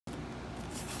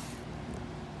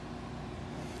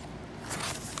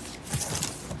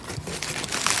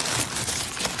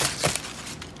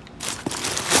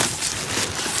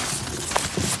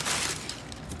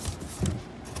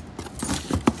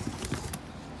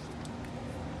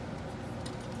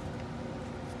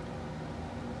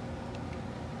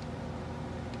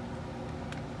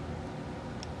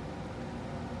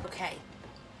Okay.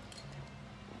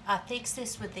 I fixed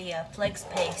this with the Flex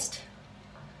paste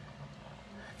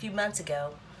a few months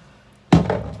ago,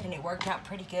 and it worked out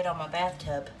pretty good on my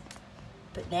bathtub.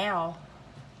 But now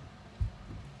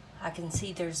I can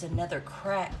see there's another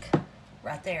crack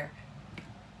right there.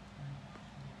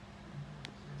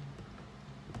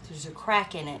 There's a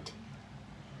crack in it.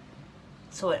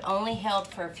 So it only held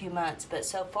for a few months, but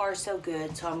so far so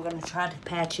good. So I'm going to try to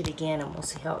patch it again and we'll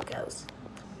see how it goes.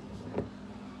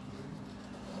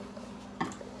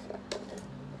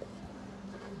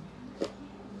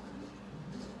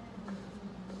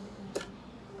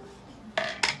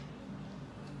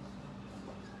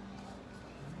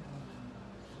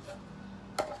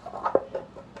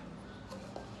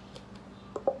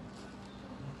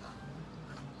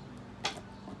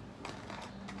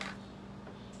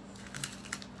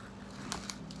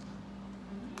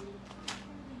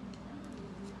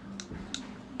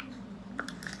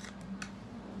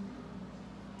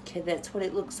 Okay, that's what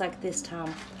it looks like this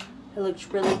time. It looks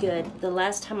really good. The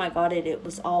last time I got it, it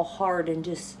was all hard and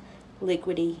just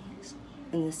liquidy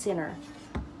in the center.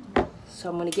 So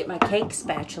I'm gonna get my cake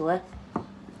spatula,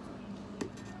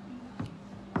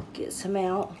 get some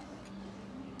out,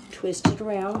 twist it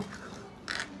around.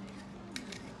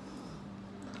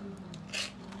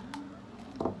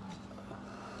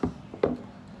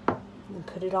 And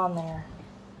put it on there.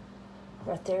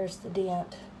 Right there's the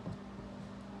dent.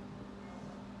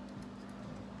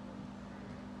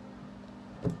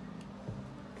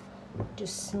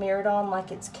 Just smear it on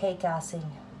like it's cake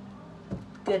icing,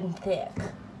 good and thick.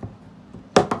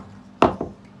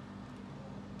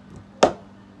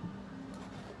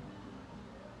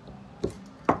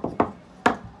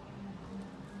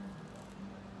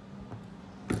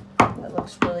 That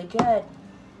looks really good.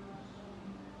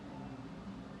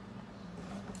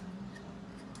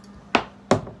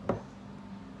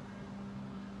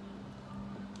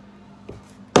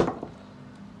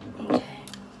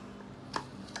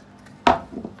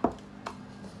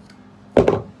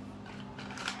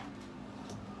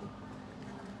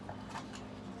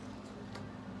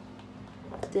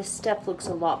 This stuff looks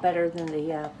a lot better than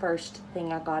the first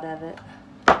thing I got of it.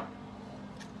 Put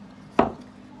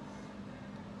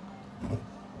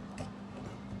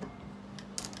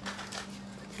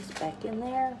this back in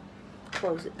there,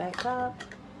 close it back up.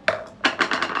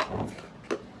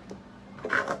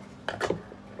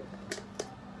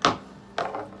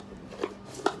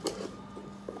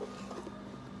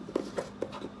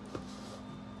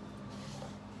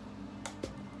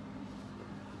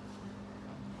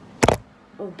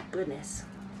 Oh, goodness.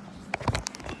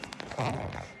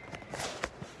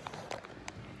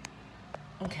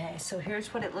 Okay, so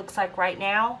here's what it looks like right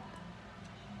now.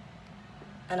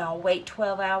 And I'll wait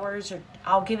 12 hours, or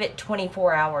I'll give it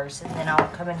 24 hours, and then I'll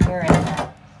come in here and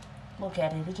look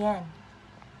at it again.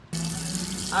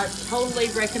 I totally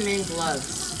recommend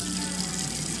gloves.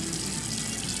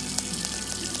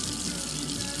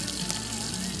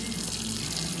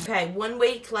 Okay, 1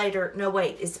 week later, no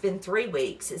wait, it's been 3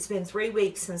 weeks. It's been 3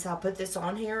 weeks since I put this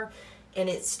on here, and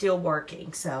it's still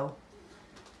working, so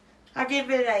I give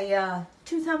it a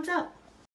 2 thumbs up.